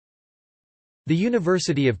The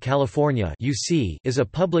University of California (UC) is a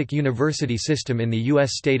public university system in the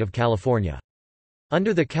U.S. state of California.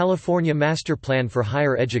 Under the California Master Plan for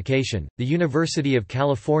Higher Education, the University of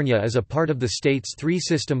California is a part of the state's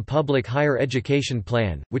three-system public higher education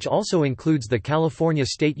plan, which also includes the California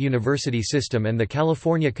State University System and the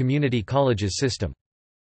California Community Colleges System.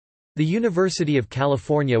 The University of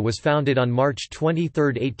California was founded on March 23,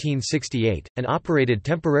 1868, and operated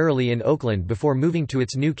temporarily in Oakland before moving to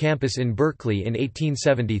its new campus in Berkeley in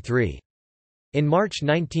 1873. In March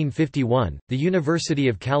 1951, the University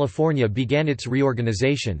of California began its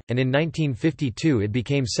reorganization, and in 1952 it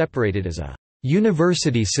became separated as a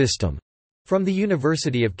university system from the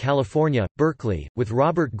University of California, Berkeley, with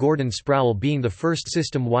Robert Gordon Sproul being the first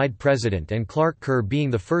system-wide president and Clark Kerr being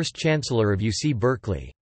the first chancellor of UC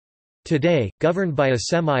Berkeley. Today, governed by a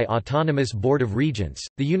semi-autonomous Board of Regents,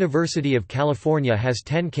 the University of California has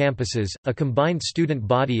 10 campuses, a combined student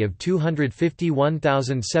body of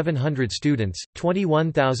 251,700 students,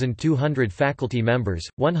 21,200 faculty members,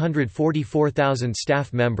 144,000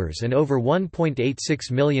 staff members and over 1.86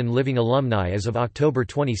 million living alumni as of October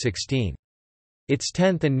 2016. Its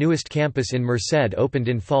 10th and newest campus in Merced opened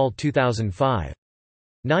in fall 2005.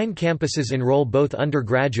 9 campuses enroll both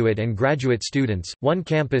undergraduate and graduate students. One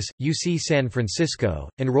campus, UC San Francisco,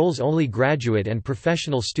 enrolls only graduate and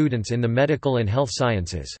professional students in the medical and health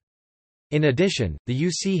sciences. In addition, the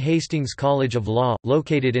UC Hastings College of Law,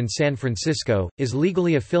 located in San Francisco, is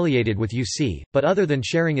legally affiliated with UC, but other than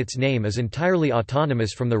sharing its name is entirely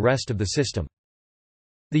autonomous from the rest of the system.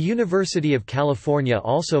 The University of California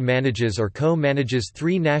also manages or co-manages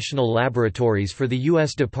 3 national laboratories for the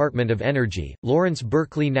U.S. Department of Energy: Lawrence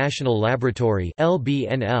Berkeley National Laboratory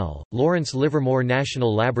 (LBNL), Lawrence Livermore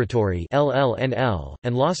National Laboratory (LLNL),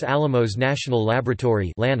 and Los Alamos National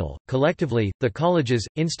Laboratory (LANL). Collectively, the colleges,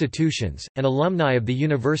 institutions, and alumni of the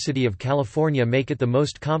University of California make it the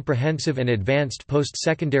most comprehensive and advanced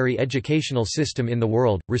post-secondary educational system in the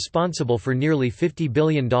world, responsible for nearly $50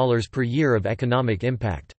 billion per year of economic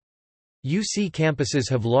impact. UC campuses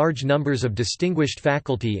have large numbers of distinguished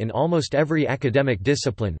faculty in almost every academic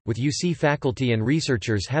discipline, with UC faculty and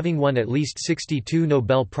researchers having won at least 62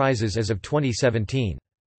 Nobel Prizes as of 2017.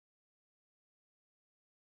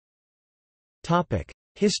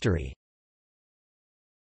 History.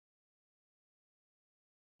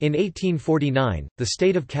 In 1849, the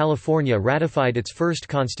state of California ratified its first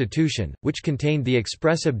constitution, which contained the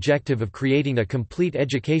express objective of creating a complete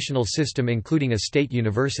educational system including a state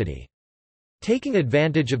university. Taking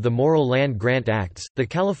advantage of the Morrill Land Grant Acts, the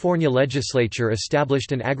California legislature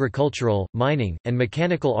established an agricultural, mining, and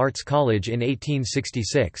mechanical arts college in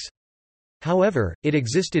 1866. However, it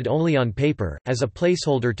existed only on paper, as a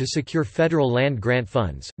placeholder to secure federal land grant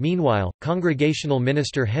funds. Meanwhile, Congregational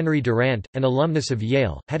minister Henry Durant, an alumnus of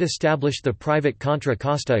Yale, had established the private Contra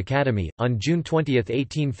Costa Academy, on June 20,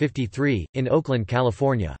 1853, in Oakland,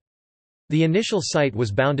 California. The initial site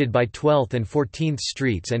was bounded by 12th and 14th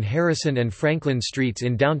Streets and Harrison and Franklin Streets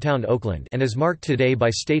in downtown Oakland and is marked today by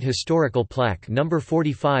State Historical Plaque No.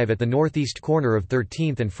 45 at the northeast corner of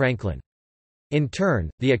 13th and Franklin. In turn,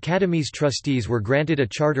 the Academy's trustees were granted a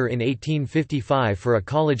charter in 1855 for a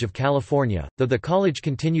College of California, though the college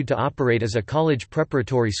continued to operate as a college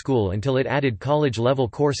preparatory school until it added college-level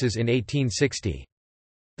courses in 1860.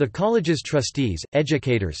 The college's trustees,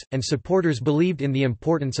 educators, and supporters believed in the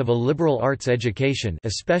importance of a liberal arts education,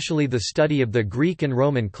 especially the study of the Greek and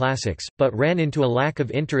Roman classics, but ran into a lack of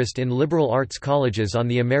interest in liberal arts colleges on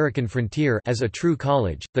the American frontier. As a true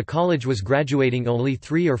college, the college was graduating only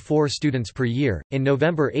 3 or 4 students per year. In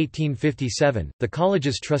November 1857, the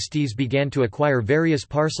college's trustees began to acquire various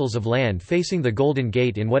parcels of land facing the Golden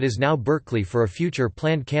Gate in what is now Berkeley for a future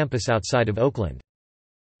planned campus outside of Oakland.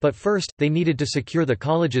 But first, they needed to secure the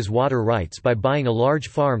college's water rights by buying a large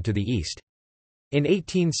farm to the east. In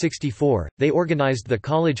 1864, they organized the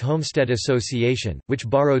College Homestead Association, which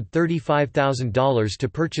borrowed $35,000 to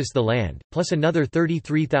purchase the land, plus another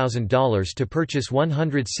 $33,000 to purchase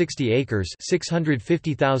 160 acres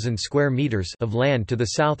 (650,000 square meters) of land to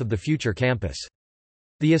the south of the future campus.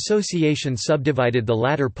 The association subdivided the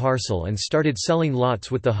latter parcel and started selling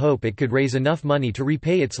lots with the hope it could raise enough money to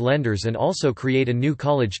repay its lenders and also create a new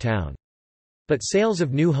college town. But sales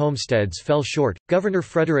of new homesteads fell short. Governor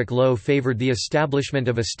Frederick Lowe favored the establishment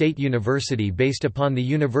of a state university based upon the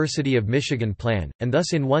University of Michigan plan, and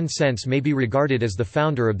thus in one sense may be regarded as the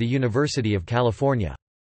founder of the University of California.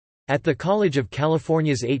 At the College of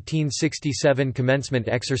California's 1867 commencement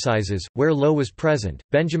exercises, where Lowe was present,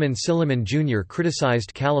 Benjamin Silliman Jr.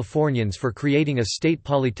 criticized Californians for creating a state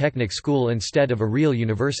polytechnic school instead of a real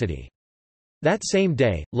university. That same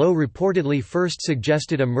day, Low reportedly first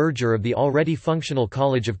suggested a merger of the already functional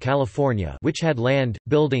College of California, which had land,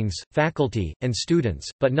 buildings, faculty, and students,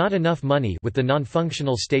 but not enough money, with the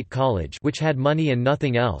non-functional State College, which had money and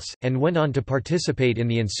nothing else, and went on to participate in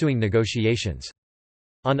the ensuing negotiations.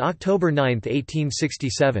 On October 9,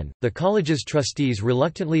 1867, the college's trustees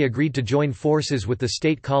reluctantly agreed to join forces with the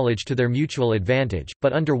State College to their mutual advantage,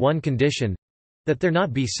 but under one condition—that there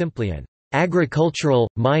not be simply an agricultural,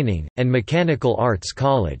 mining, and mechanical arts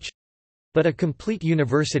college, but a complete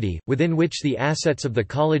university, within which the assets of the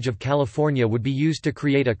College of California would be used to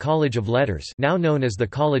create a College of Letters, now known as the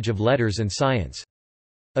College of Letters and Science.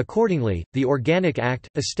 Accordingly, the Organic Act,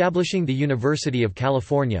 establishing the University of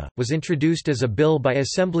California, was introduced as a bill by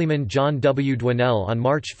Assemblyman John W. Dwinell on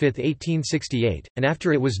March 5, 1868, and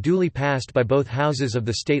after it was duly passed by both houses of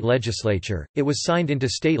the state legislature, it was signed into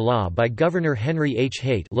state law by Governor Henry H.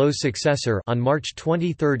 Haight, Low's successor, on March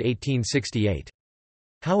 23, 1868.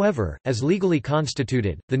 However, as legally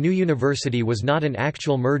constituted, the new university was not an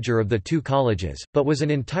actual merger of the two colleges, but was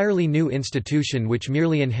an entirely new institution which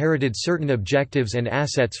merely inherited certain objectives and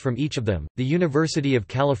assets from each of them. The University of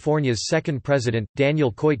California's second president,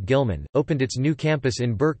 Daniel Coit Gilman, opened its new campus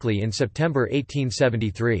in Berkeley in September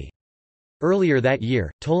 1873. Earlier that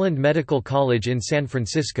year, Toland Medical College in San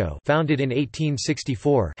Francisco, founded in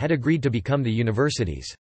 1864, had agreed to become the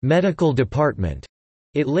university's medical department.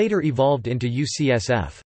 It later evolved into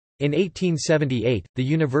UCSF. In 1878, the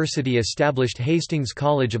university established Hastings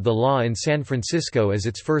College of the Law in San Francisco as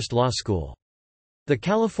its first law school. The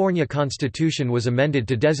California Constitution was amended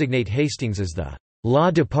to designate Hastings as the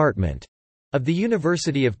law department of the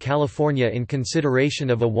University of California in consideration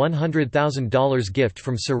of a $100,000 gift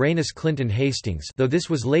from Serenus Clinton Hastings, though this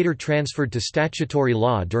was later transferred to statutory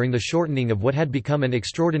law during the shortening of what had become an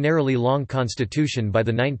extraordinarily long constitution by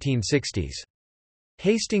the 1960s.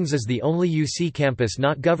 Hastings is the only UC campus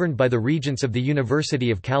not governed by the regents of the University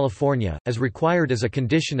of California, as required as a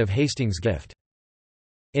condition of Hastings' gift.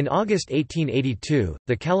 In August 1882,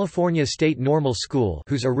 the California State Normal School,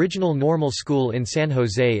 whose original normal school in San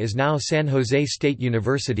Jose is now San Jose State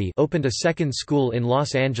University, opened a second school in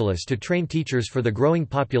Los Angeles to train teachers for the growing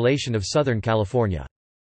population of Southern California.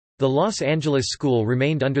 The Los Angeles School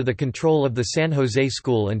remained under the control of the San Jose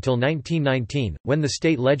School until 1919, when the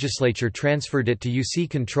state legislature transferred it to UC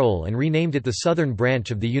control and renamed it the Southern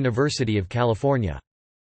Branch of the University of California.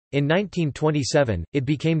 In 1927, it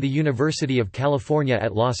became the University of California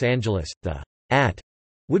at Los Angeles. The "at"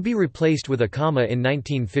 would be replaced with a comma in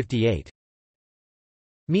 1958.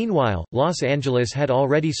 Meanwhile, Los Angeles had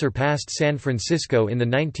already surpassed San Francisco in the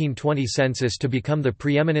 1920 census to become the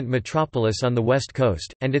preeminent metropolis on the West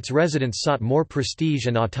Coast, and its residents sought more prestige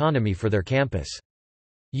and autonomy for their campus.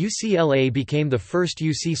 UCLA became the first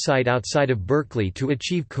UC site outside of Berkeley to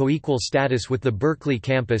achieve co-equal status with the Berkeley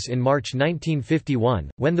campus in March 1951,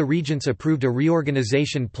 when the regents approved a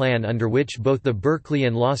reorganization plan under which both the Berkeley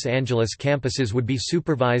and Los Angeles campuses would be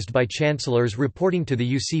supervised by chancellors reporting to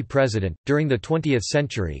the UC president. During the 20th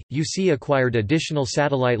century, UC acquired additional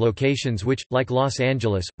satellite locations which, like Los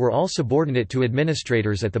Angeles, were all subordinate to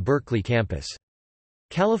administrators at the Berkeley campus.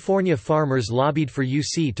 California farmers lobbied for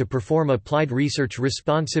UC to perform applied research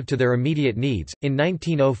responsive to their immediate needs. In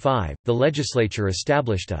 1905, the legislature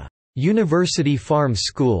established a University Farm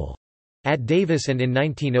School at Davis, and in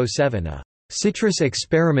 1907 a citrus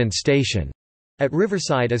experiment station at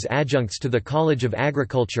Riverside as adjuncts to the College of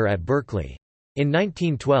Agriculture at Berkeley. In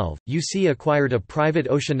 1912, UC acquired a private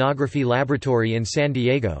oceanography laboratory in San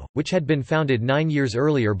Diego, which had been founded 9 years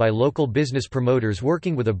earlier by local business promoters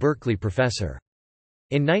working with a Berkeley professor.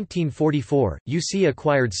 In 1944, UC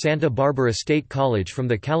acquired Santa Barbara State College from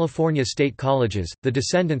the California State Colleges, the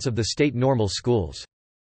descendants of the state normal schools.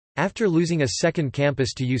 After losing a second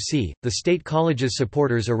campus to UC, the state college's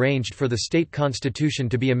supporters arranged for the state constitution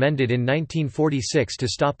to be amended in 1946 to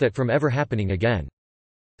stop that from ever happening again.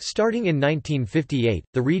 Starting in 1958,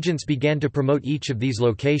 the regents began to promote each of these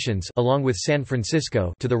locations along with San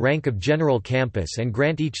Francisco to the rank of general campus and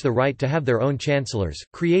grant each the right to have their own chancellors,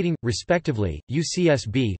 creating, respectively,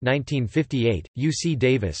 UCSB 1958, UC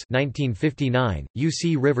Davis 1959,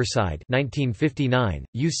 UC Riverside 1959,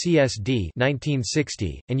 UCSD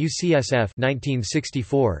 1960, and UCSF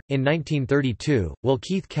 1964. In 1932, Will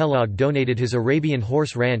Keith Kellogg donated his Arabian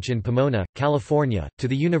Horse Ranch in Pomona, California, to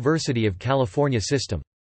the University of California system.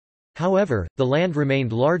 However, the land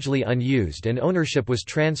remained largely unused and ownership was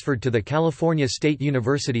transferred to the California State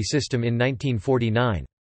University system in 1949.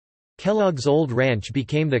 Kellogg's old ranch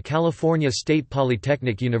became the California State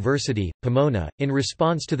Polytechnic University, Pomona. In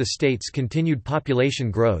response to the state's continued population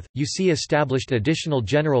growth, UC established additional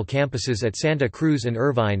general campuses at Santa Cruz and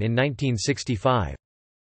Irvine in 1965.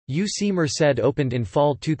 UC Merced opened in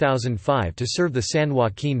fall 2005 to serve the San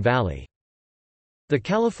Joaquin Valley. The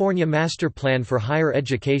California Master Plan for Higher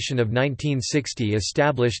Education of 1960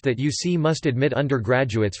 established that UC must admit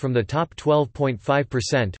undergraduates from the top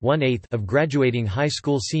 12.5% (1/8) of graduating high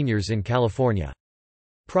school seniors in California.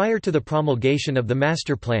 Prior to the promulgation of the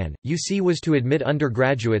Master Plan, UC was to admit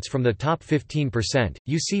undergraduates from the top 15%.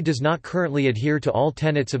 UC does not currently adhere to all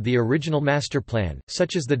tenets of the original Master Plan,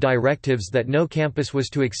 such as the directives that no campus was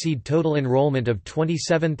to exceed total enrollment of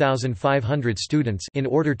 27,500 students in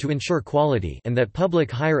order to ensure quality, and that public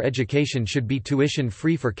higher education should be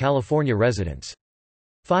tuition-free for California residents.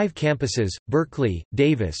 5 campuses, Berkeley,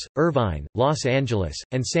 Davis, Irvine, Los Angeles,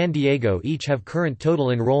 and San Diego each have current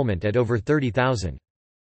total enrollment at over 30,000.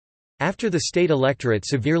 After the state electorate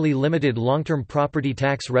severely limited long-term property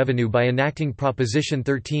tax revenue by enacting Proposition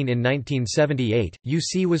 13 in 1978,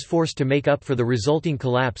 UC was forced to make up for the resulting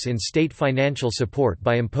collapse in state financial support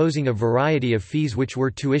by imposing a variety of fees which were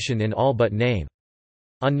tuition in all but name.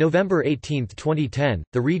 On November 18, 2010,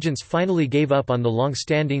 the regents finally gave up on the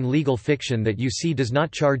long-standing legal fiction that UC does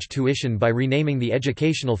not charge tuition by renaming the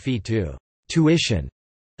educational fee to tuition.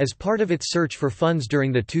 As part of its search for funds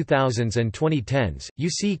during the 2000s and 2010s,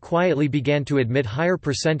 UC quietly began to admit higher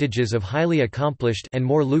percentages of highly accomplished and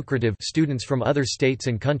more lucrative students from other states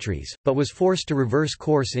and countries, but was forced to reverse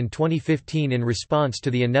course in 2015 in response to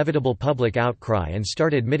the inevitable public outcry and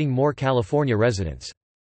start admitting more California residents.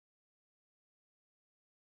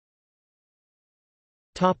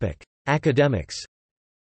 Academics.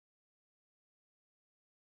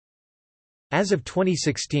 As of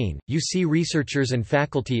 2016, UC researchers and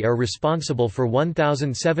faculty are responsible for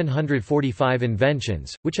 1,745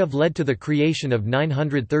 inventions, which have led to the creation of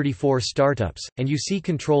 934 startups, and UC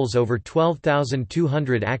controls over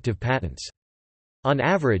 12,200 active patents. On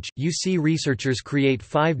average, UC researchers create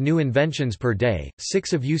 5 new inventions per day.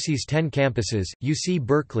 6 of UC's 10 campuses, UC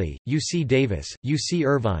Berkeley, UC Davis, UC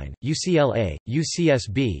Irvine, UCLA,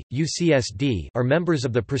 UCSB, UCSD, are members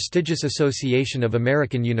of the prestigious Association of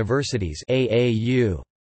American Universities (AAU).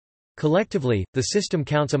 Collectively, the system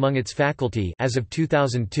counts among its faculty, as of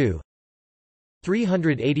 2002,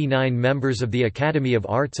 389 members of the Academy of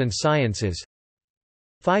Arts and Sciences,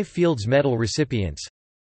 5 Fields Medal recipients,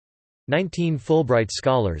 19 Fulbright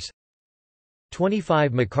Scholars,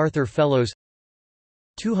 25 MacArthur Fellows,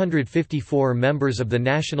 254 members of the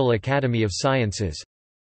National Academy of Sciences,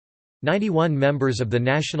 91 members of the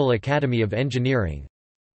National Academy of Engineering,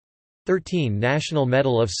 13 National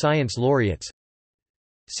Medal of Science laureates,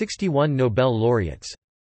 61 Nobel laureates,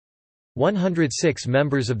 106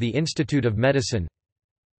 members of the Institute of Medicine.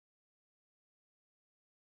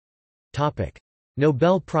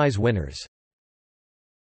 Nobel Prize winners.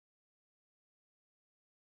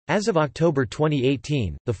 As of October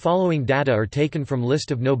 2018, the following data are taken from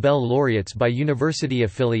list of Nobel laureates by university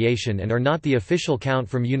affiliation and are not the official count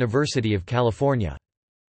from University of California.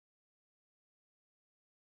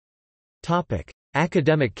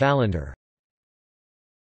 Academic calendar.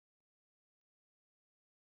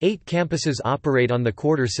 8 campuses operate on the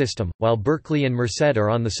quarter system, while Berkeley and Merced are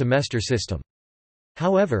on the semester system.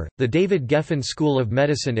 However, the David Geffen School of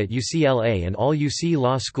Medicine at UCLA and all UC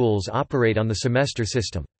law schools operate on the semester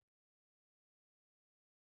system.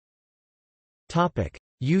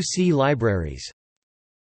 UC libraries.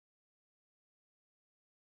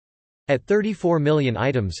 At 34 million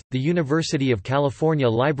items, the University of California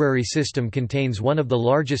library system contains one of the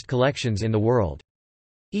largest collections in the world.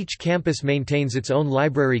 Each campus maintains its own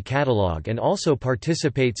library catalog and also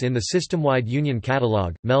participates in the system-wide Union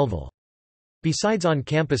Catalog, Melville. Besides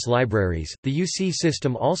on-campus libraries, the UC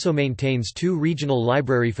system also maintains 2 regional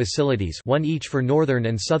library facilities, one each for Northern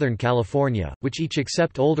and Southern California, which each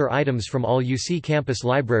accept older items from all UC campus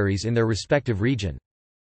libraries in their respective region.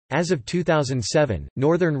 As of 2007,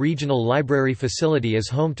 Northern Regional Library Facility is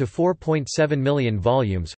home to 4.7 million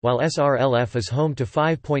volumes, while SRLF is home to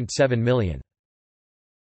 5.7 million.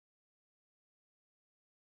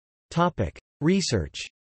 Research.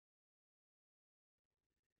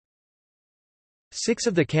 6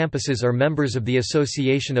 of the campuses are members of the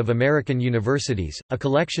Association of American Universities, a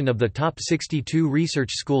collection of the top 62 research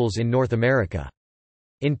schools in North America.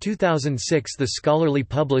 In 2006, the Scholarly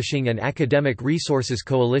Publishing and Academic Resources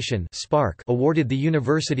Coalition (SPARC) awarded the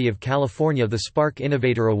University of California the SPARC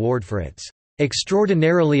Innovator Award for its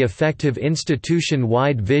extraordinarily effective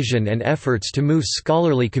institution-wide vision and efforts to move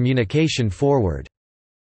scholarly communication forward.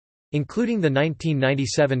 including the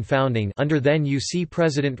 1997 founding under then UC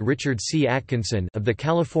President Richard C. Atkinson of the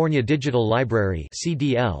California Digital Library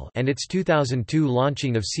 (CDL) and its 2002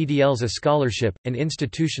 launching of CDL's A Scholarship, an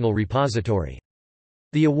institutional repository.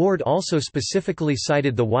 The award also specifically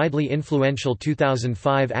cited the widely influential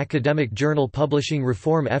 2005 academic journal publishing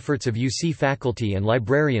reform efforts of UC faculty and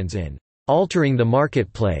librarians in altering the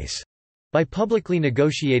marketplace by publicly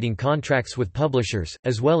negotiating contracts with publishers,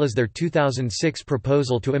 as well as their 2006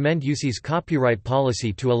 proposal to amend UC's copyright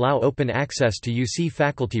policy to allow open access to UC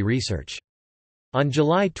faculty research. On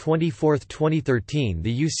July 24, 2013,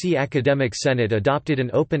 the UC Academic Senate adopted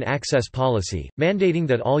an open access policy, mandating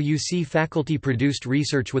that all UC faculty-produced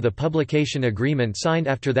research with a publication agreement signed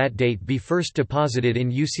after that date be first deposited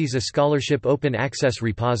in UC's A Scholarship Open Access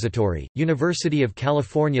Repository. University of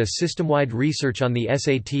California's system-wide research on the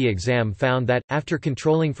SAT exam found that, after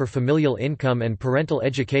controlling for familial income and parental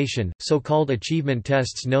education, so-called achievement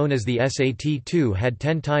tests known as the SAT-2 had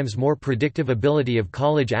 10 times more predictive ability of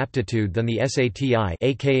college aptitude than the SAT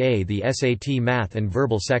aka the SAT math and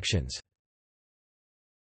verbal sections.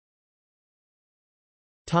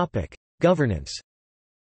 Topic: Governance.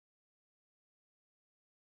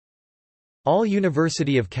 All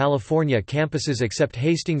University of California campuses except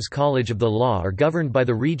Hastings College of the Law are governed by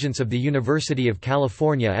the Regents of the University of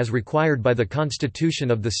California as required by the Constitution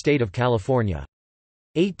of the State of California.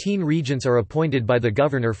 18 regents are appointed by the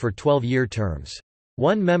governor for 12-year terms.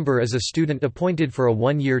 One member is a student appointed for a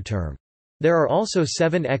one-year term. There are also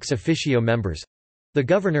 7 ex officio members: the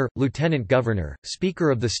governor, lieutenant governor, speaker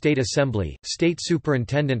of the state assembly, state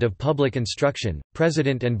superintendent of public instruction,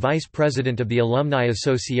 president and vice president of the alumni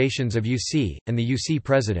associations of UC, and the UC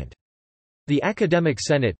president. The academic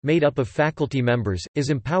senate, made up of faculty members, is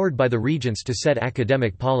empowered by the regents to set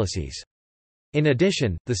academic policies. In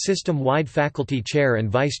addition, the system-wide faculty chair and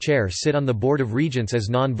vice chair sit on the board of regents as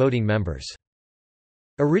non-voting members.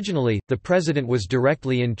 Originally, the president was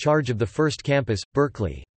directly in charge of the first campus,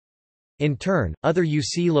 Berkeley. In turn, other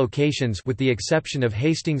UC locations with the exception of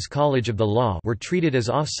Hastings College of the Law were treated as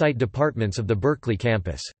off-site departments of the Berkeley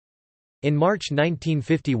campus. In March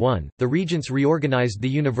 1951, the regents reorganized the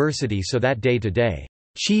university so that day-to-day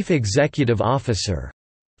chief executive officer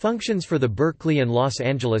functions for the Berkeley and Los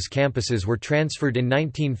Angeles campuses were transferred in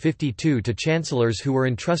 1952 to chancellors who were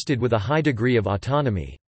entrusted with a high degree of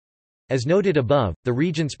autonomy. As noted above, the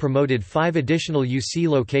regents promoted 5 additional UC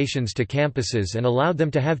locations to campuses and allowed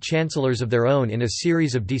them to have chancellors of their own in a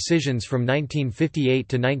series of decisions from 1958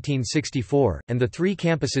 to 1964, and the 3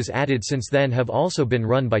 campuses added since then have also been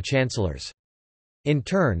run by chancellors. In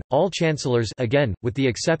turn, all chancellors, again, with the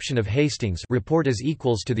exception of Hastings, report as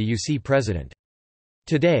equals to the UC president.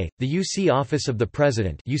 Today, the UC Office of the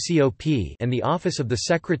President (UCOP) and the Office of the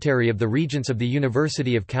Secretary of the Regents of the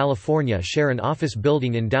University of California share an office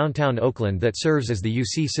building in downtown Oakland that serves as the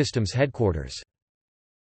UC system's headquarters.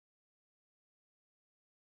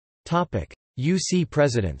 Topic: UC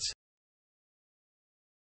presidents.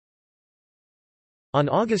 On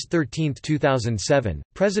August 13, 2007,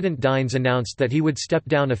 President Dines announced that he would step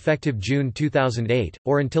down effective June 2008,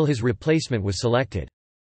 or until his replacement was selected.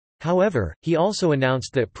 However, he also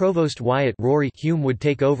announced that Provost Wyatt Rory Hume would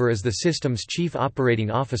take over as the system's chief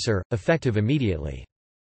operating officer, effective immediately.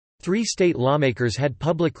 3 state lawmakers had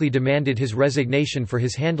publicly demanded his resignation for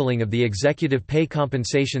his handling of the executive pay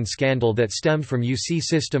compensation scandal that stemmed from UC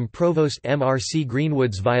System Provost M.R.C.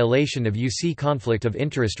 Greenwood's violation of UC conflict of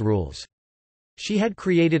interest rules. She had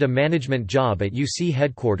created a management job at UC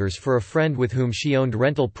headquarters for a friend with whom she owned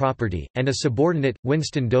rental property, and a subordinate,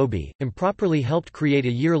 Winston Doby, improperly helped create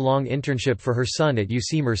a year-long internship for her son at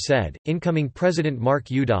UC Merced. Incoming President Mark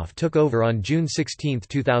Yudof took over on June 16,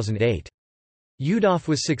 2008. Yudof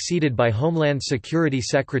was succeeded by Homeland Security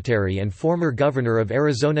Secretary and former Governor of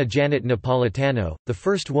Arizona Janet Napolitano, the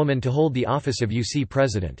first woman to hold the office of UC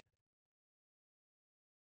President.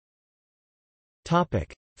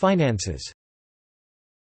 Finances.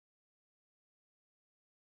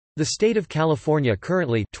 The state of California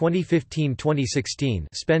currently 2015-2016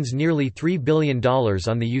 spends nearly $3 billion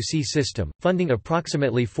on the UC system, funding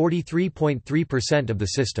approximately 43.3% of the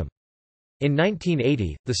system. In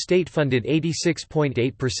 1980, the state funded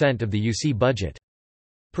 86.8% of the UC budget.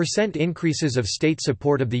 Percent increases of state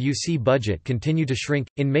support of the UC budget continue to shrink.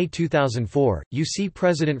 In May 2004, UC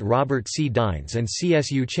President Robert C. Dines and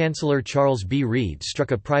CSU Chancellor Charles B. Reed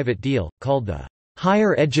struck a private deal, called the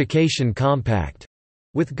Higher Education Compact,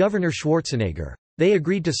 with Governor Schwarzenegger. They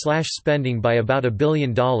agreed to slash spending by about $1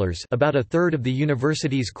 billion, about a third of the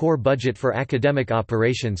university's core budget for academic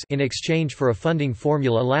operations, in exchange for a funding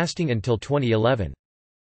formula lasting until 2011.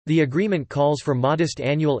 The agreement calls for modest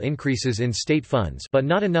annual increases in state funds but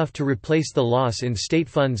not enough to replace the loss in state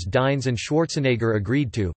funds. Dines and Schwarzenegger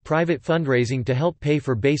agreed to, private fundraising to help pay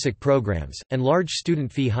for basic programs, and large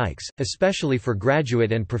student fee hikes, especially for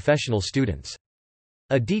graduate and professional students.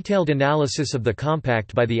 A detailed analysis of the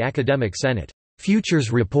compact by the Academic Senate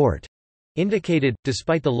Futures Report indicated,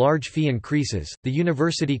 despite the large fee increases, the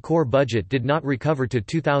university core budget did not recover to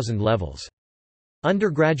 2000 levels.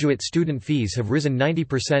 Undergraduate student fees have risen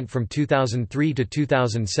 90% from 2003 to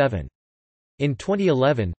 2007. In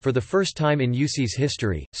 2011, for the first time in UC's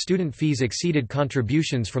history, student fees exceeded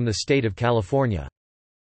contributions from the state of California.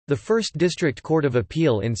 The First District Court of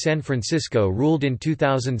Appeal in San Francisco ruled in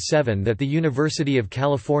 2007 that the University of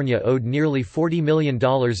California owed nearly $40 million in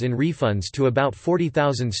refunds to about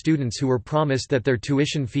 40,000 students who were promised that their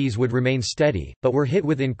tuition fees would remain steady, but were hit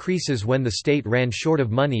with increases when the state ran short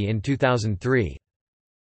of money in 2003.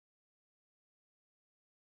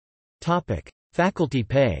 Faculty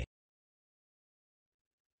pay.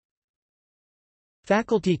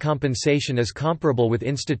 Faculty compensation is comparable with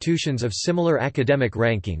institutions of similar academic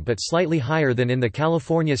ranking but slightly higher than in the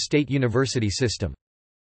California State University system.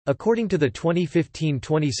 According to the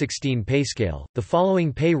 2015-2016 pay scale, the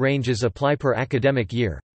following pay ranges apply per academic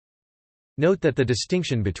year. Note that the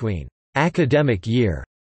distinction between academic year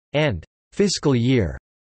and fiscal year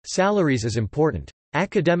salaries is important.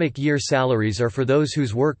 Academic year salaries are for those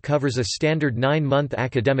whose work covers a standard 9-month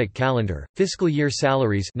academic calendar. Fiscal year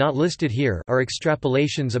salaries, not listed here, are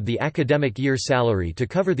extrapolations of the academic year salary to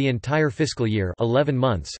cover the entire fiscal year, 11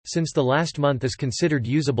 months, since the last month is considered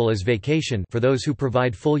usable as vacation for those who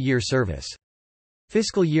provide full year service.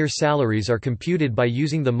 Fiscal year salaries are computed by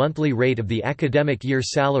using the monthly rate of the academic year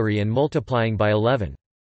salary and multiplying by 11.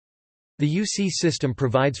 The UC system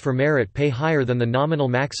provides for merit pay higher than the nominal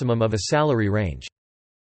maximum of a salary range.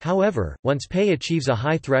 However, once pay achieves a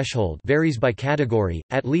high threshold, varies by category,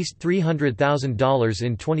 at least $300,000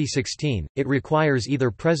 in 2016, it requires either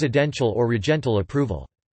presidential or regental approval.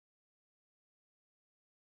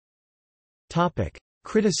 Topic: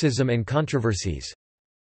 Criticism and controversies.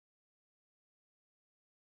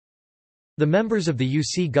 The members of the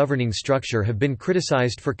UC governing structure have been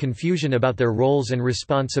criticized for confusion about their roles and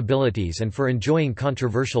responsibilities and for enjoying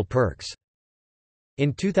controversial perks.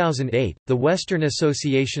 In 2008, the Western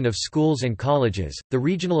Association of Schools and Colleges, the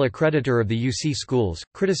regional accreditor of the UC schools,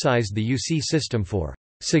 criticized the UC system for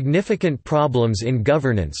significant problems in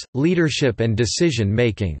governance, leadership and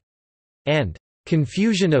decision-making, and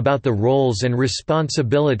confusion about the roles and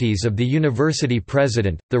responsibilities of the university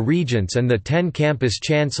president, the regents and the 10 campus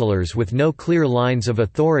chancellors with no clear lines of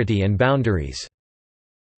authority and boundaries.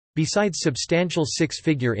 Besides substantial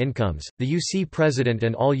six-figure incomes, the UC president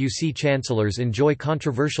and all UC chancellors enjoy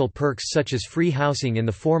controversial perks such as free housing in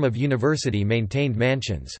the form of university-maintained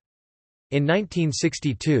mansions. In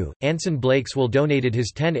 1962, Anson Blakeswell donated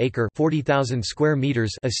his 10-acre (40,000 square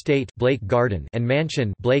meters) estate Blake Garden and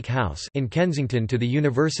mansion Blake House in Kensington to the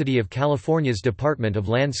University of California's Department of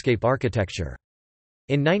Landscape Architecture.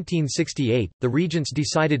 In 1968, the regents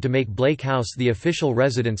decided to make Blake House the official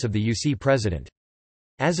residence of the UC president.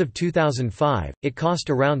 As of 2005, it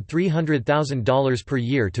cost around $300,000 per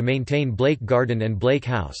year to maintain Blake Garden and Blake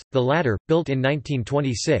House. The latter, built in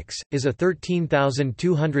 1926, is a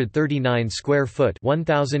 13,239 square foot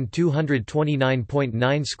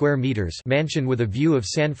 (1,229.9 square meters) mansion with a view of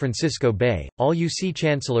San Francisco Bay. All UC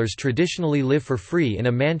chancellors traditionally live for free in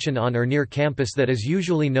a mansion on or near campus that is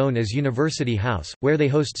usually known as University House, where they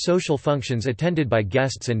host social functions attended by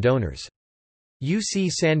guests and donors. UC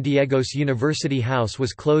San Diego's University House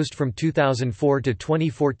was closed from 2004 to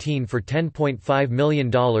 2014 for $10.5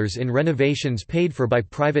 million in renovations paid for by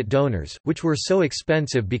private donors, which were so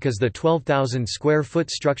expensive because the 12,000 square foot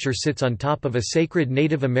structure sits on top of a sacred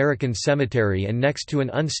Native American cemetery and next to an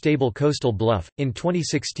unstable coastal bluff. In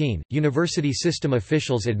 2016, university system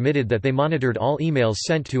officials admitted that they monitored all emails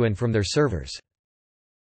sent to and from their servers.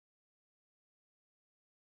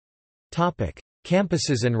 Topic: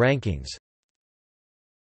 Campuses and rankings.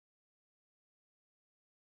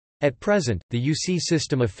 At present, the UC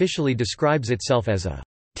system officially describes itself as a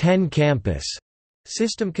 10-campus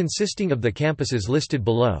system consisting of the campuses listed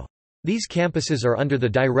below. These campuses are under the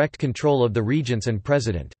direct control of the regents and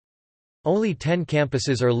president. Only 10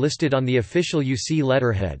 campuses are listed on the official UC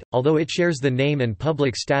letterhead, although it shares the name and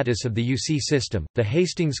public status of the UC system. The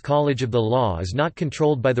Hastings College of the Law is not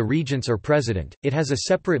controlled by the regents or president, it has a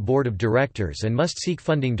separate board of directors and must seek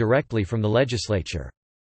funding directly from the legislature.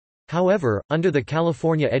 However, under the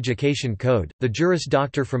California Education Code, the Juris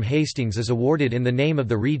Doctor from Hastings is awarded in the name of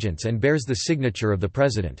the regents and bears the signature of the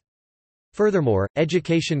president. Furthermore,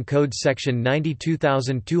 Education Code Section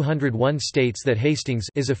 92201 states that Hastings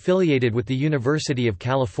is affiliated with the University of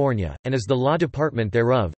California, and is the law department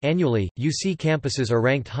thereof. Annually, UC campuses are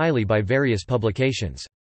ranked highly by various publications.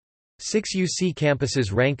 6 UC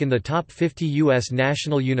campuses rank in the top 50 U.S.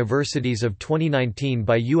 national universities of 2019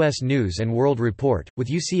 by U.S. News & World Report, with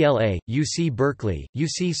UCLA, UC Berkeley,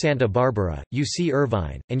 UC Santa Barbara, UC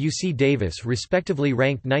Irvine, and UC Davis respectively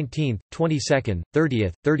ranked 19th, 22nd,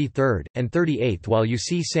 30th, 33rd, and 38th, while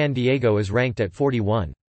UC San Diego is ranked at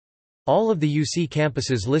 41. All of the UC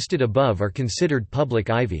campuses listed above are considered public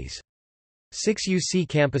Ivies. 6 UC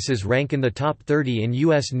campuses rank in the top 30 in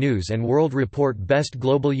U.S. News & World Report Best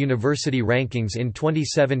Global University Rankings in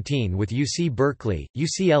 2017, with UC Berkeley,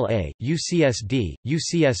 UCLA, UCSD,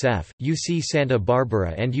 UCSF, UC Santa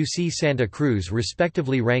Barbara and UC Santa Cruz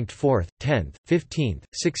respectively ranked 4th, 10th, 15th,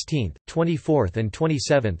 16th, 24th and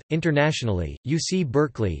 27th. Internationally, UC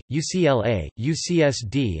Berkeley, UCLA,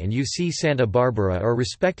 UCSD and UC Santa Barbara are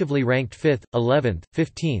respectively ranked 5th, 11th,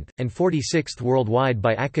 15th, and 46th worldwide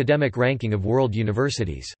by academic ranking of world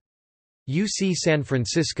universities. UC San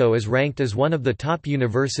Francisco is ranked as one of the top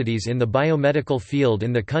universities in the biomedical field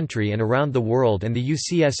in the country and around the world, and the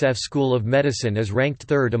UCSF School of Medicine is ranked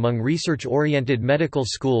 3rd among research-oriented medical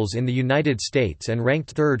schools in the United States and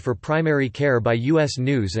ranked 3rd for primary care by U.S.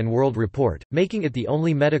 News & World Report, making it the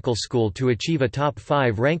only medical school to achieve a top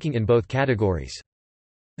 5 ranking in both categories.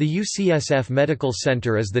 The UCSF Medical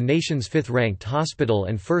Center is the nation's 5th-ranked hospital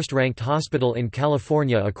and 1st-ranked hospital in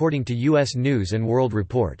California according to U.S. News & World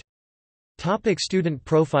Report. Student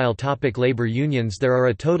profile. Labor unions. There are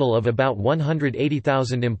a total of about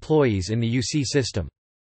 180,000 employees in the UC system.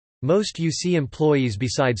 Most UC employees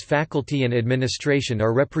besides faculty and administration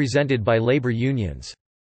are represented by labor unions.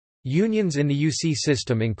 Unions in the UC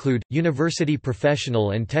system include, University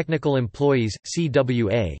Professional and Technical Employees,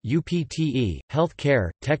 CWA UPTE, Health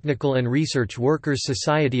Care, Technical and Research Workers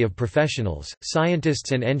Society of Professionals,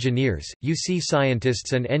 Scientists and Engineers, UC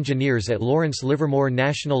Scientists and Engineers at Lawrence Livermore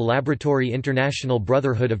National Laboratory International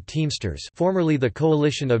Brotherhood of Teamsters, formerly the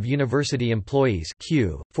Coalition of University Employees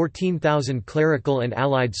 (CUE), 14,000 Clerical and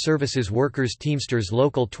Allied Services Workers Teamsters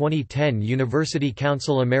Local 2010 University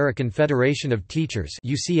Council American Federation of Teachers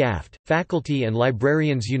UCA Faculty and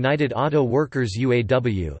Librarians United Auto Workers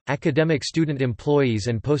UAW, Academic Student Employees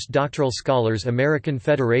and Postdoctoral Scholars American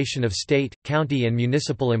Federation of State, County and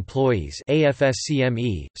Municipal Employees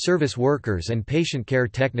AFSCME, Service Workers and Patient Care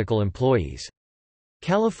Technical Employees.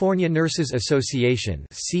 California Nurses Association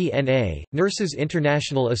 (CNA), Nurses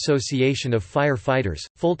International Association of Firefighters,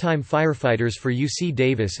 full-time firefighters for UC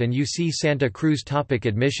Davis and UC Santa Cruz.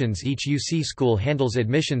 Admissions. Each UC school handles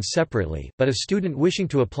admissions separately, but a student wishing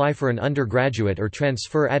to apply for an undergraduate or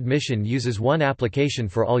transfer admission uses one application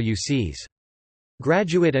for all UCs.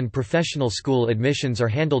 Graduate and professional school admissions are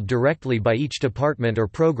handled directly by each department or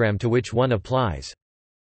program to which one applies.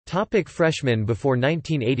 Freshmen. Before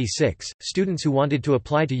 1986, students who wanted to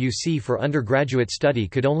apply to UC for undergraduate study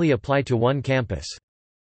could only apply to one campus.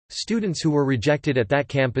 Students who were rejected at that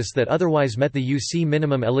campus that otherwise met the UC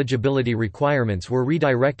minimum eligibility requirements were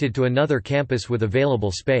redirected to another campus with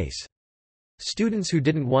available space. Students who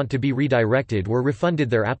didn't want to be redirected were refunded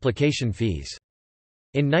their application fees.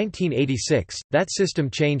 In 1986, that system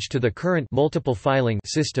changed to the current multiple filing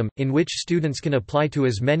system, in which students can apply to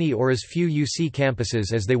as many or as few UC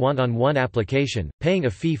campuses as they want on one application, paying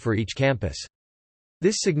a fee for each campus.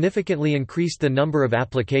 This significantly increased the number of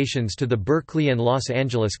applications to the Berkeley and Los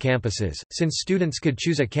Angeles campuses, since students could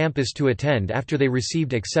choose a campus to attend after they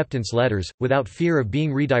received acceptance letters, without fear of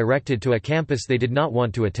being redirected to a campus they did not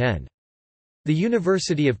want to attend. The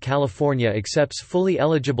University of California accepts fully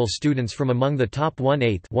eligible students from among the top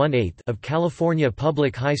 1/8 of California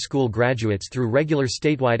public high school graduates through regular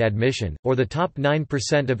statewide admission, or the top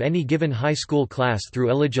 9% of any given high school class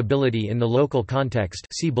through eligibility in the local context.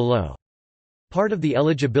 See below. Part of the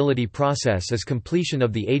eligibility process is completion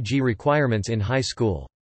of the AG requirements in high school.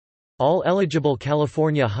 All eligible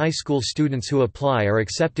California high school students who apply are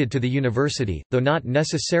accepted to the university, though not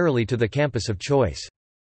necessarily to the campus of choice.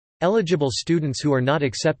 Eligible students who are not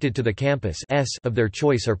accepted to the campus of their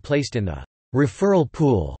choice are placed in the referral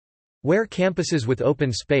pool, where campuses with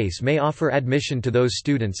open space may offer admission to those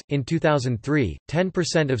students. In 2003,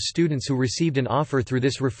 10% of students who received an offer through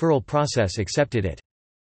this referral process accepted it.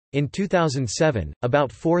 In 2007,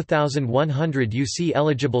 about 4,100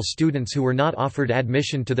 UC-eligible students who were not offered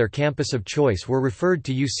admission to their campus of choice were referred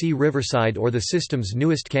to UC Riverside or the system's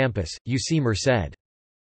newest campus, UC Merced.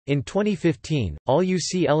 In 2015, all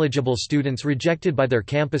UC-eligible students rejected by their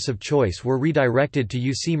campus of choice were redirected to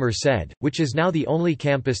UC Merced, which is now the only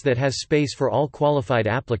campus that has space for all qualified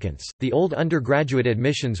applicants. The old undergraduate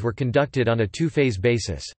admissions were conducted on a two-phase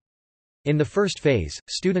basis. In the first phase,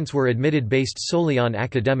 students were admitted based solely on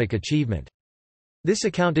academic achievement. This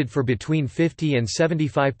accounted for between 50 and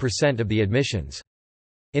 75% of the admissions.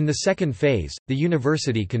 In the second phase, the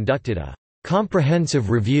university conducted a comprehensive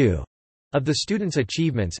review of the students'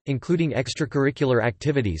 achievements, including extracurricular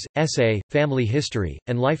activities, essay, family history,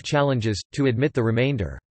 and life challenges, to admit the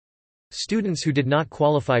remainder. Students who did not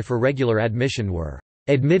qualify for regular admission were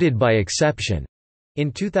admitted by exception.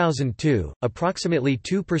 In 2002, approximately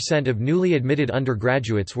 2% of newly admitted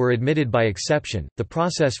undergraduates were admitted by exception. The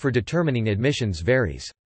process for determining admissions varies.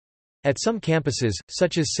 At some campuses,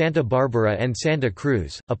 such as Santa Barbara and Santa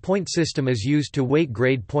Cruz, a point system is used to weight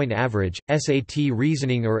grade point average, SAT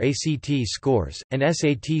reasoning or ACT scores, and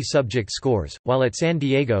SAT subject scores, while at San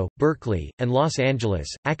Diego, Berkeley, and Los Angeles,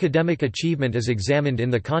 academic achievement is examined in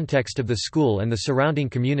the context of the school and the surrounding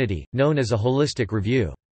community, known as a holistic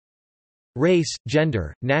review. Race,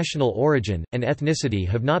 gender, national origin, and ethnicity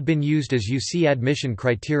have not been used as UC admission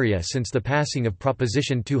criteria since the passing of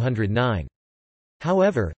Proposition 209.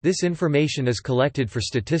 However, this information is collected for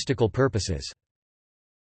statistical purposes.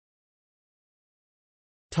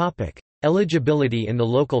 Topic: Eligibility in the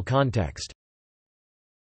local context.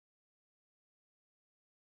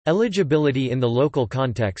 Eligibility in the local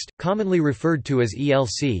context, commonly referred to as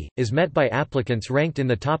ELC, is met by applicants ranked in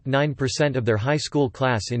the top 9% of their high school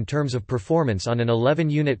class in terms of performance on an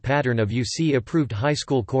 11-unit pattern of UC-approved high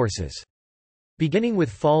school courses. Beginning with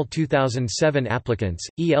fall 2007 applicants,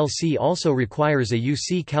 ELC also requires a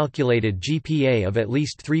UC-calculated GPA of at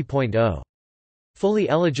least 3.0. Fully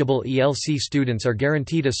eligible ELC students are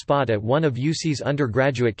guaranteed a spot at one of UC's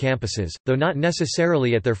undergraduate campuses, though not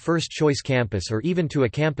necessarily at their first-choice campus or even to a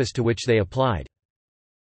campus to which they applied.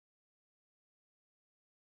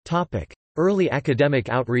 Early Academic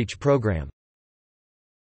Outreach Program.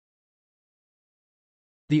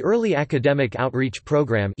 The Early Academic Outreach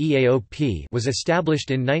Program (EAOP) was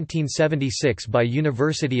established in 1976 by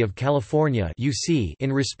University of California (UC)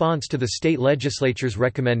 in response to the state legislature's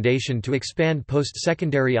recommendation to expand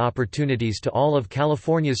post-secondary opportunities to all of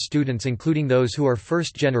California's students, including those who are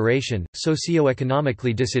first-generation,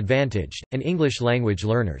 socioeconomically disadvantaged, and English language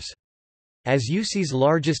learners. As UC's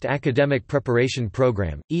largest academic preparation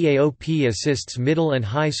program, EAOP assists middle and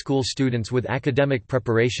high school students with academic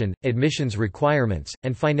preparation, admissions requirements,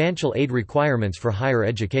 and financial aid requirements for higher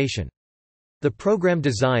education. The program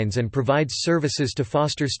designs and provides services to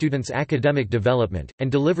foster students' academic development,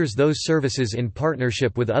 and delivers those services in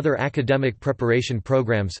partnership with other academic preparation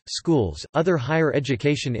programs, schools, other higher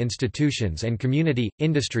education institutions and community,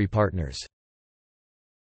 industry partners.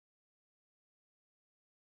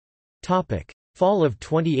 Fall of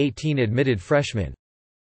 2018 admitted freshmen.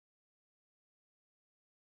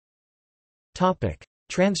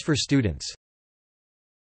 Transfer students.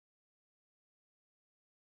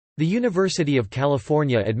 The University of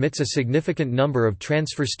California admits a significant number of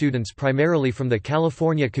transfer students primarily from the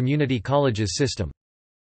California Community Colleges system.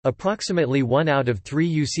 Approximately 1 out of 3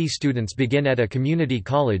 UC students begin at a community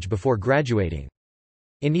college before graduating.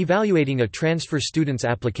 In evaluating a transfer student's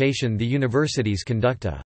application, the universities conduct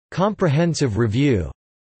a comprehensive review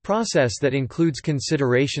process that includes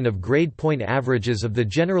consideration of grade point averages of the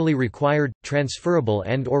generally required, transferable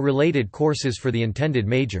and/or related courses for the intended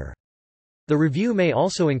major. The review may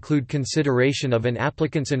also include consideration of an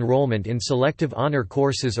applicant's enrollment in selective honor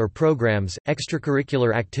courses or programs,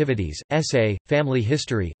 extracurricular activities, essay, family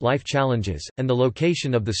history, life challenges, and the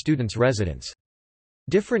location of the student's residence.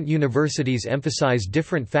 Different universities emphasize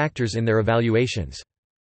different factors in their evaluations.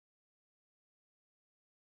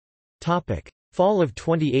 Fall of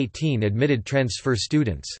 2018 admitted transfer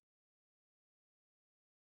students.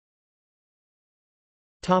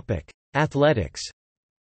 Athletics.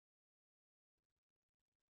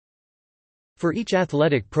 For each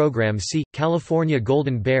athletic program see, California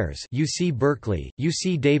Golden Bears UC Berkeley,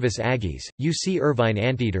 UC Davis Aggies, UC Irvine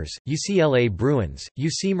Anteaters, UCLA Bruins,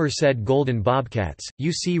 UC Merced Golden Bobcats,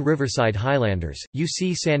 UC Riverside Highlanders,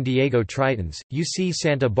 UC San Diego Tritons, UC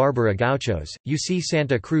Santa Barbara Gauchos, UC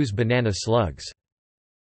Santa Cruz Banana Slugs.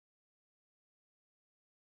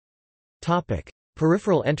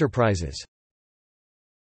 Peripheral enterprises.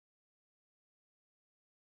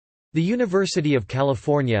 The University of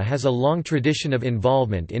California has a long tradition of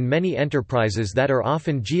involvement in many enterprises that are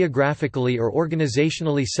often geographically or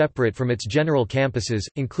organizationally separate from its general campuses,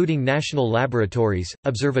 including national laboratories,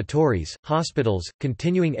 observatories, hospitals,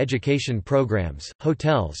 continuing education programs,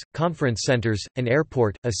 hotels, conference centers, an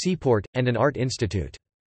airport, a seaport, and an art institute.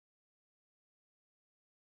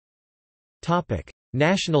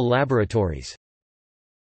 National laboratories.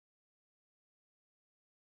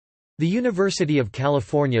 The University of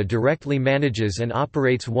California directly manages and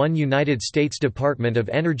operates one United States Department of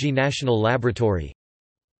Energy National Laboratory,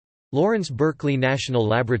 Lawrence Berkeley National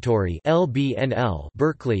Laboratory (LBNL),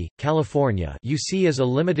 Berkeley, California. UC is a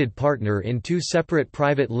limited partner in two separate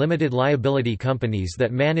private limited liability companies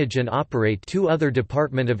that manage and operate two other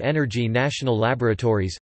Department of Energy national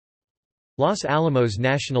laboratories. Los Alamos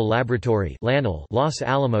National Laboratory (LANL), Los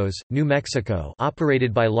Alamos, New Mexico,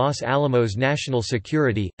 operated by Los Alamos National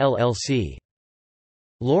Security, LLC.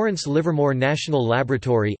 Lawrence Livermore National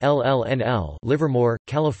Laboratory (LLNL), Livermore,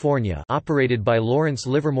 California, operated by Lawrence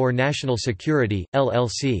Livermore National Security,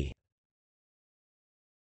 LLC.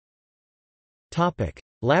 Topic: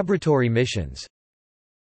 Laboratory missions.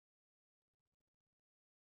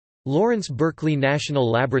 Lawrence Berkeley National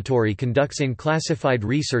Laboratory conducts classified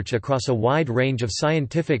research across a wide range of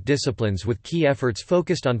scientific disciplines with key efforts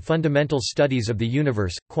focused on fundamental studies of the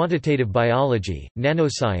universe, quantitative biology,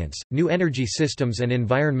 nanoscience, new energy systems and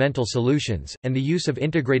environmental solutions, and the use of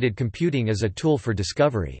integrated computing as a tool for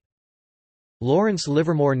discovery. Lawrence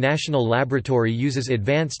Livermore National Laboratory uses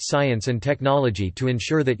advanced science and technology to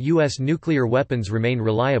ensure that U.S. nuclear weapons remain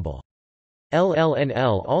reliable.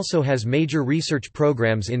 LLNL also has major research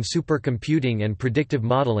programs in supercomputing and predictive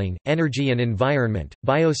modeling, energy and environment,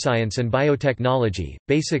 bioscience and biotechnology,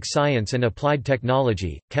 basic science and applied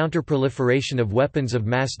technology, counterproliferation of weapons of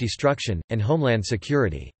mass destruction, and homeland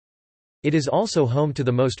security. It is also home to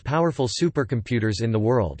the most powerful supercomputers in the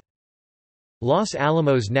world. Los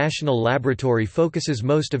Alamos National Laboratory focuses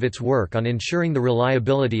most of its work on ensuring the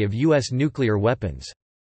reliability of U.S. nuclear weapons.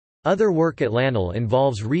 Other work at LANL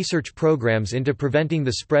involves research programs into preventing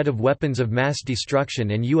the spread of weapons of mass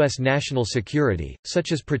destruction and U.S. national security,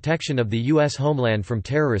 such as protection of the U.S. homeland from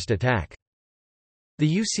terrorist attack.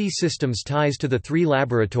 The UC system's ties to the three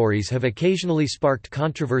laboratories have occasionally sparked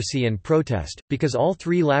controversy and protest, because all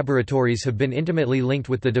three laboratories have been intimately linked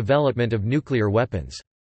with the development of nuclear weapons.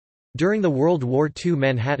 During the World War II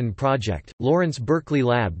Manhattan Project, Lawrence Berkeley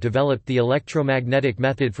Lab developed the electromagnetic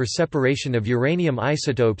method for separation of uranium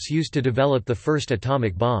isotopes used to develop the first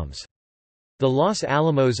atomic bombs. The Los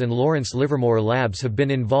Alamos and Lawrence Livermore labs have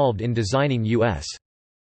been involved in designing U.S.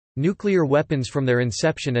 nuclear weapons from their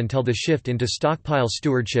inception until the shift into stockpile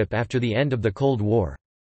stewardship after the end of the Cold War.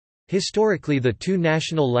 Historically, the two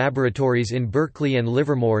national laboratories in Berkeley and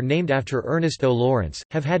Livermore, named after Ernest O. Lawrence,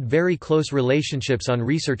 have had very close relationships on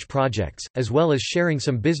research projects, as well as sharing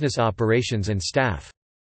some business operations and staff.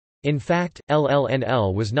 In fact,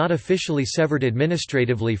 LLNL was not officially severed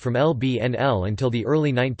administratively from LBNL until the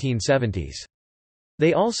early 1970s.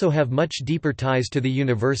 They also have much deeper ties to the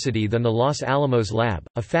university than the Los Alamos Lab,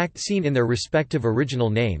 a fact seen in their respective original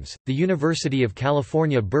names, the University of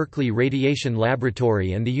California Berkeley Radiation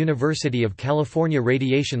Laboratory and the University of California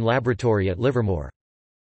Radiation Laboratory at Livermore.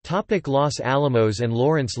 Los Alamos and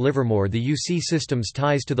Lawrence Livermore. The UC system's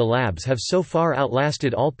ties to the labs have so far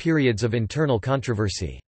outlasted all periods of internal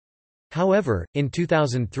controversy. However, in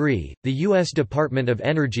 2003, the U.S. Department of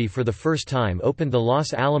Energy for the first time opened the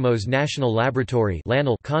Los Alamos National Laboratory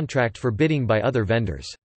contract for bidding by other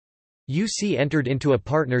vendors. UC entered into a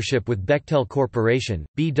partnership with Bechtel Corporation,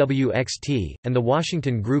 BWXT, and the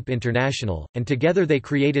Washington Group International, and together they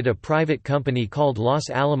created a private company called Los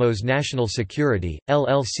Alamos National Security,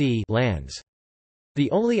 LLC (LANS). The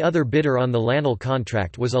only other bidder on the LANL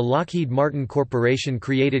contract was a Lockheed Martin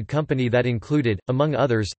Corporation-created company that included, among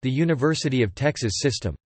others, the University of Texas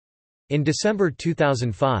system. In December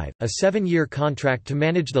 2005, a 7-year contract to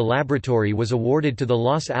manage the laboratory was awarded to the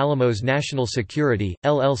Los Alamos National Security,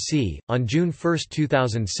 LLC. On June 1,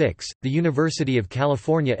 2006, the University of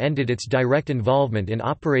California ended its direct involvement in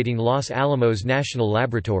operating Los Alamos National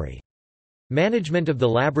Laboratory. Management of the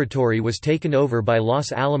laboratory was taken over by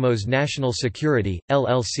Los Alamos National Security,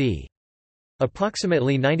 LLC.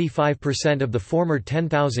 Approximately 95% of the former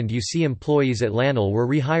 10,000 UC employees at LANL were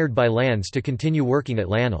rehired by LANS to continue working at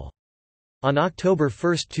LANL. On October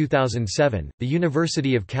 1, 2007, the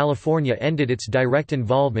University of California ended its direct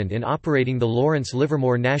involvement in operating the Lawrence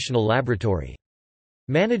Livermore National Laboratory.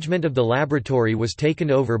 Management of the laboratory was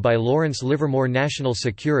taken over by Lawrence Livermore National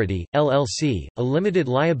Security, LLC, a limited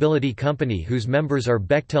liability company whose members are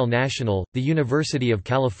Bechtel National, the University of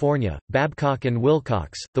California, Babcock &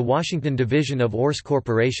 Wilcox, the Washington Division of Orse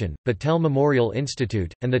Corporation, Battelle Memorial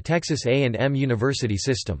Institute, and the Texas A&M University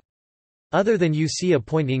System. Other than UC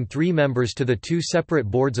appointing 3 members to the 2 separate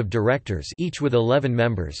boards of directors each with 11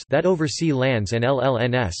 members that oversee LANS and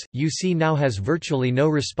LLNS, UC now has virtually no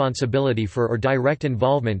responsibility for or direct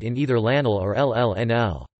involvement in either LANL or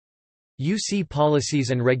LLNL. UC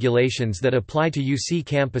policies and regulations that apply to UC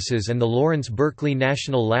campuses and the Lawrence Berkeley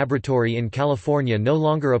National Laboratory in California no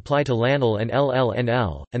longer apply to LANL and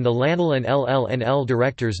LLNL, and the LANL and LLNL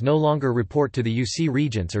directors no longer report to the UC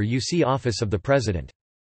Regents or UC Office of the President.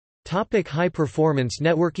 High Performance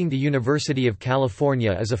Networking. The University of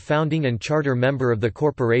California is a founding and charter member of the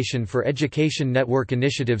Corporation for Education Network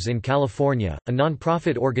Initiatives in California, a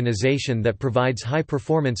nonprofit organization that provides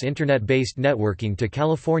high-performance Internet-based networking to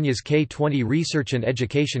California's K-20 research and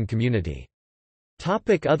education community.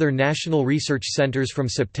 Other national research centers. From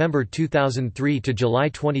September 2003 to July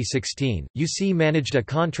 2016, UC managed a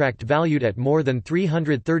contract valued at more than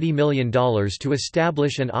 $330 million to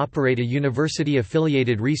establish and operate a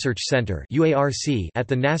university-affiliated research center at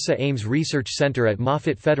the NASA Ames Research Center at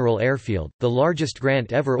Moffett Federal Airfield, the largest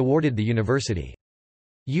grant ever awarded the university.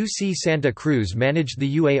 UC Santa Cruz managed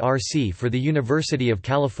the UARC for the University of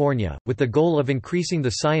California, with the goal of increasing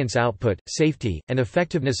the science output, safety, and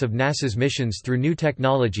effectiveness of NASA's missions through new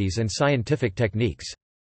technologies and scientific techniques.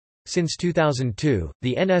 Since 2002,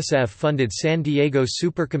 the NSF-funded San Diego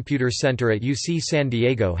Supercomputer Center at UC San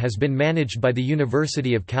Diego has been managed by the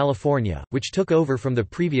University of California, which took over from the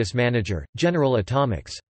previous manager, General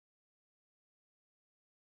Atomics.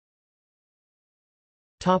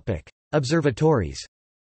 Observatories.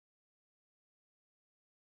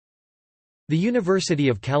 The University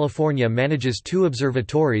of California manages 2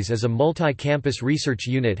 observatories as a multi-campus research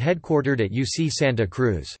unit headquartered at UC Santa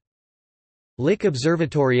Cruz. Lick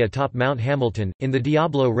Observatory atop Mount Hamilton, in the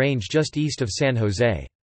Diablo Range just east of San Jose.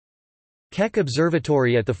 Keck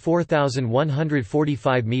Observatory at the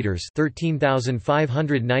 4,145 meters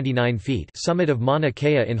 (13,599 feet) summit of Mauna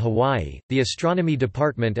Kea in Hawaii. The Astronomy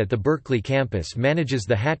Department at the Berkeley campus manages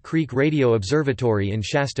the Hat Creek Radio Observatory in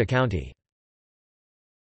Shasta County.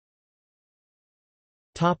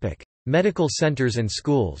 Topic: Medical centers and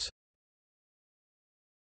schools.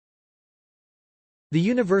 The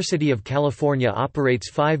University of California operates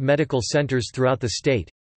 5 medical centers throughout the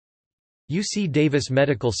state. UC Davis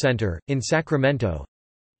Medical Center, in Sacramento.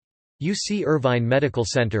 UC Irvine Medical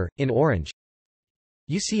Center, in Orange.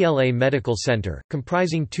 UCLA Medical Center,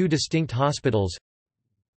 comprising 2 distinct hospitals.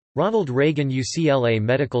 Ronald Reagan UCLA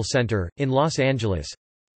Medical Center, in Los Angeles.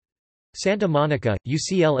 Santa Monica,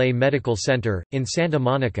 UCLA Medical Center, in Santa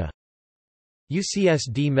Monica.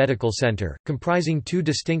 UCSD Medical Center, comprising 2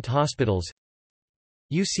 distinct hospitals.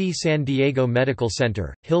 UC San Diego Medical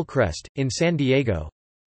Center, Hillcrest, in San Diego.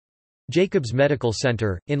 Jacobs Medical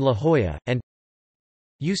Center, in La Jolla, and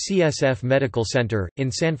UCSF Medical Center,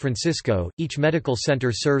 in San Francisco. Each medical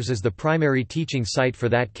center serves as the primary teaching site for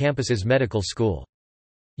that campus's medical school.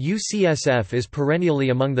 UCSF is perennially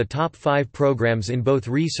among the top 5 programs in both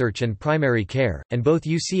research and primary care, and both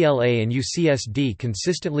UCLA and UCSD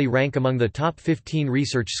consistently rank among the top 15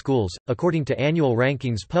 research schools, according to annual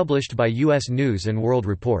rankings published by U.S. News & World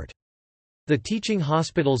Report. The teaching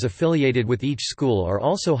hospitals affiliated with each school are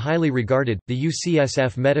also highly regarded. The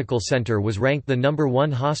UCSF Medical Center was ranked the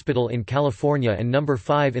 #1 hospital in California and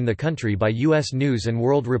 #5 in the country by U.S. News &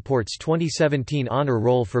 World Report's 2017 honor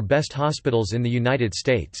roll for best hospitals in the United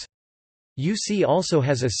States. UC also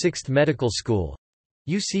has a 6th medical school,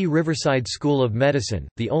 UC Riverside School of Medicine,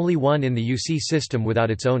 the only one in the UC system without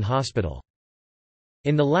its own hospital.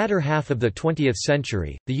 In the latter half of the 20th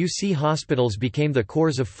century, the UC hospitals became the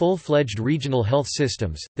cores of full-fledged regional health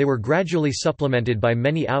systems. They were gradually supplemented by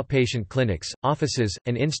many outpatient clinics, offices,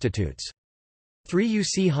 and institutes. 3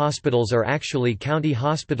 UC hospitals are actually county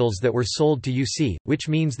hospitals that were sold to UC, which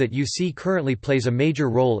means that UC currently plays a major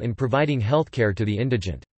role in providing healthcare to the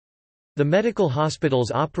indigent. The medical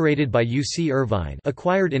hospitals operated by UC Irvine,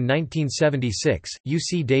 acquired in 1976,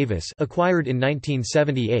 UC Davis, acquired in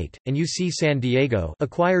 1978, and UC San Diego,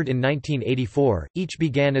 acquired in 1984, each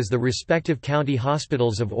began as the respective county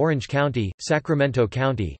hospitals of Orange County, Sacramento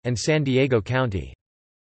County, and San Diego County.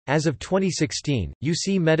 As of 2016,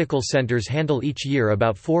 UC medical centers handle each year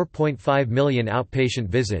about 4.5 million outpatient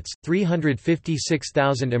visits,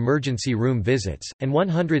 356,000 emergency room visits, and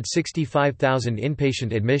 165,000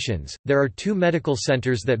 inpatient admissions. There are 2 medical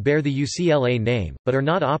centers that bear the UCLA name, but are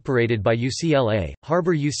not operated by UCLA: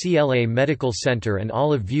 Harbor UCLA Medical Center and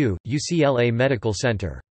Olive View, UCLA Medical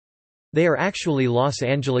Center. They are actually Los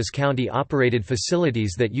Angeles County-operated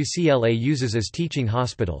facilities that UCLA uses as teaching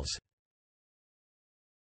hospitals.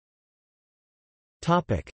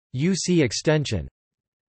 UC Extension.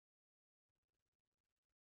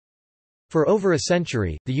 For over a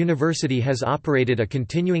century, the university has operated a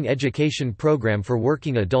continuing education program for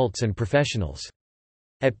working adults and professionals.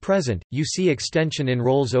 At present, UC Extension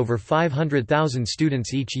enrolls over 500,000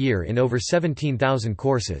 students each year in over 17,000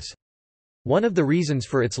 courses. One of the reasons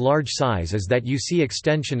for its large size is that UC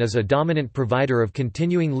Extension is a dominant provider of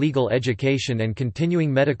continuing legal education and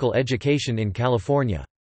continuing medical education in California.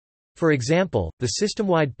 For example, the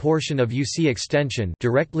system-wide portion of UC Extension,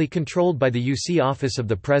 directly controlled by the UC Office of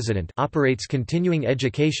the President, operates continuing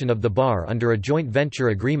education of the bar under a joint venture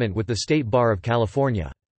agreement with the State Bar of California.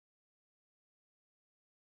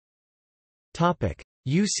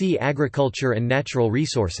 UC Agriculture and Natural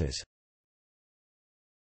Resources.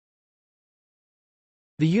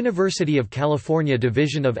 The University of California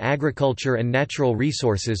Division of Agriculture and Natural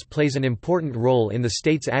Resources plays an important role in the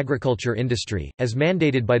state's agriculture industry, as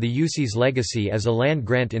mandated by the UC's legacy as a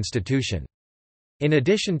land-grant institution. In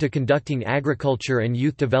addition to conducting agriculture and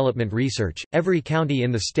youth development research, every county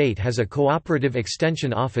in the state has a cooperative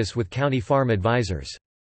extension office with county farm advisors.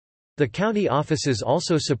 The county offices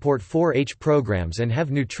also support 4-H programs and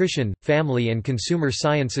have nutrition, family and consumer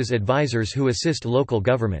sciences advisors who assist local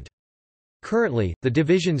government. Currently, the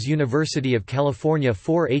division's University of California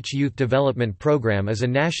 4-H Youth Development Program is a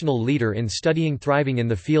national leader in studying thriving in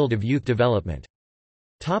the field of youth development.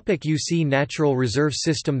 UC Natural Reserve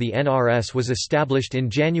System. The NRS was established in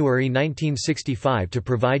January 1965 to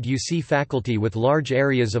provide UC faculty with large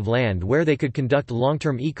areas of land where they could conduct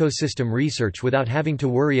long-term ecosystem research without having to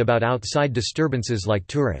worry about outside disturbances like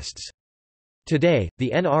tourists. Today,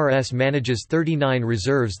 the NRS manages 39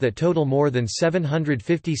 reserves that total more than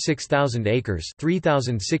 756,000 acres,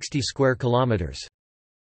 3,060 square kilometers.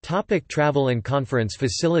 Travel and conference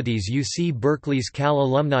facilities. UC Berkeley's Cal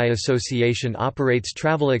Alumni Association operates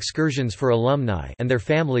travel excursions for alumni and their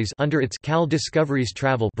families under its Cal Discoveries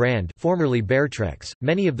Travel brand, formerly Beartrex.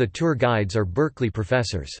 Many of the tour guides are Berkeley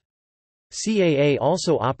professors. CAA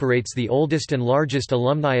also operates the oldest and largest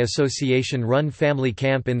alumni association-run family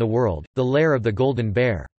camp in the world, the Lair of the Golden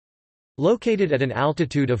Bear. Located at an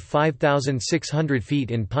altitude of 5,600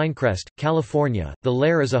 feet in Pinecrest, California, the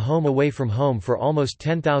Lair is a home away from home for almost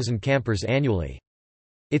 10,000 campers annually.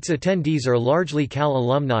 Its attendees are largely Cal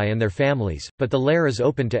alumni and their families, but the Lair is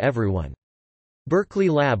open to everyone. Berkeley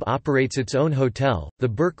Lab operates its own hotel, the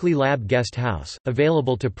Berkeley Lab Guest House,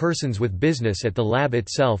 available to persons with business at the lab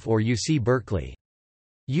itself or UC Berkeley.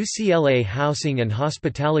 UCLA Housing and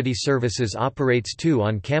Hospitality Services operates 2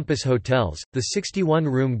 on-campus hotels, the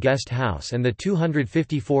 61-room Guest House and the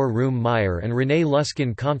 254-room Meyer and Renee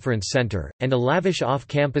Luskin Conference Center, and a lavish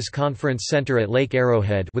off-campus conference center at Lake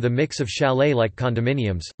Arrowhead with a mix of chalet-like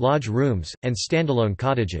condominiums, lodge rooms, and standalone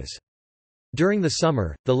cottages. During the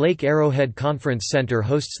summer, the Lake Arrowhead Conference Center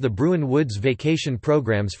hosts the Bruin Woods vacation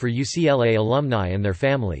programs for UCLA alumni and their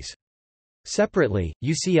families. Separately,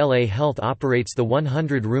 UCLA Health operates the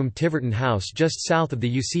 100-room Tiverton House just south of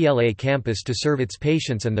the UCLA campus to serve its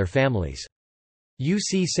patients and their families.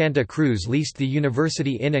 UC Santa Cruz leased the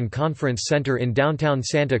University Inn and Conference Center in downtown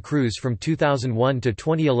Santa Cruz from 2001 to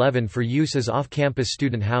 2011 for use as off-campus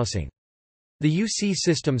student housing. The UC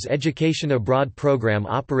Systems Education Abroad program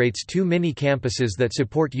operates 2 mini-campuses that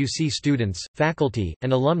support UC students, faculty,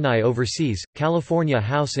 and alumni overseas, California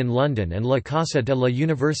House in London and La Casa de la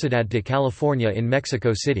Universidad de California in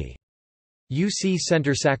Mexico City. UC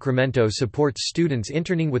Center Sacramento supports students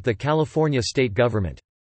interning with the California state government.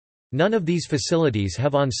 None of these facilities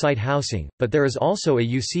have on-site housing, but there is also a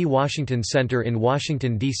UC Washington Center in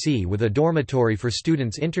Washington, D.C. with a dormitory for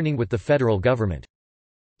students interning with the federal government.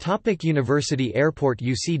 University Airport.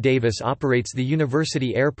 UC Davis operates the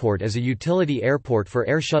University Airport as a utility airport for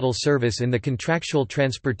air shuttle service in the contractual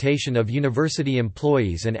transportation of university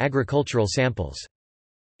employees and agricultural samples.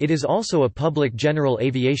 It is also a public general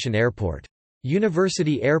aviation airport.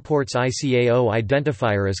 University Airport's ICAO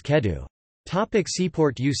identifier is KEDU.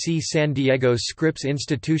 Seaport. UC San Diego's Scripps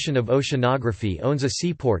Institution of Oceanography owns a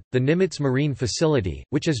seaport, the Nimitz Marine Facility,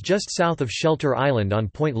 which is just south of Shelter Island on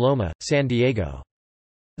Point Loma, San Diego.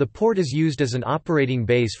 The port is used as an operating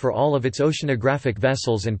base for all of its oceanographic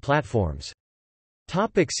vessels and platforms.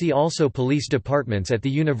 See also Police departments at the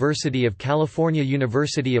University of California,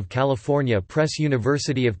 University of California Press,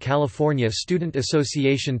 University of California Student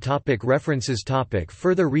Association. References.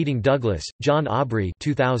 Further reading. Douglas, John Aubrey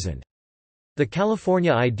 2000. The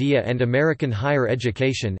California Idea and American Higher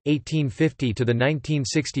Education, 1850 to the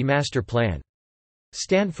 1960 Master Plan.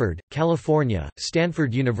 Stanford, California,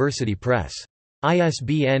 Stanford University Press.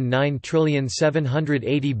 ISBN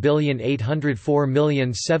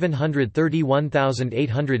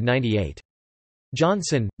 9780804731898.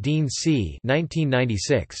 Johnson, Dean C.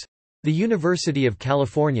 1996. The University of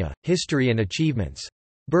California, History and Achievements.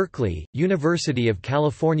 Berkeley, University of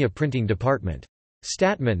California Printing Department.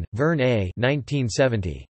 Statman, Vern A.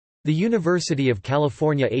 1970. The University of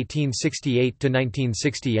California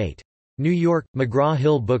 1868–1968. New York,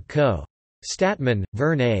 McGraw-Hill Book Co. Statman,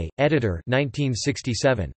 Vern A., editor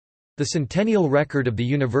 1967. The Centennial Record of the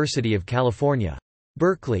University of California.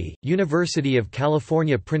 Berkeley, University of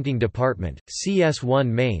California Printing Department, CS1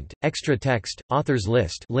 maint, extra text, authors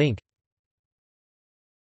list link.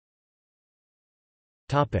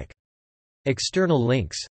 External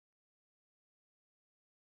links.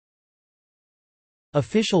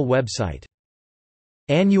 Official website.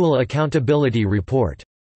 Annual Accountability Report.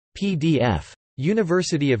 PDF.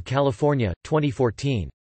 University of California, 2014.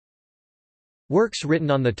 Works written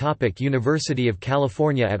on the topic University of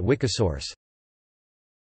California at Wikisource.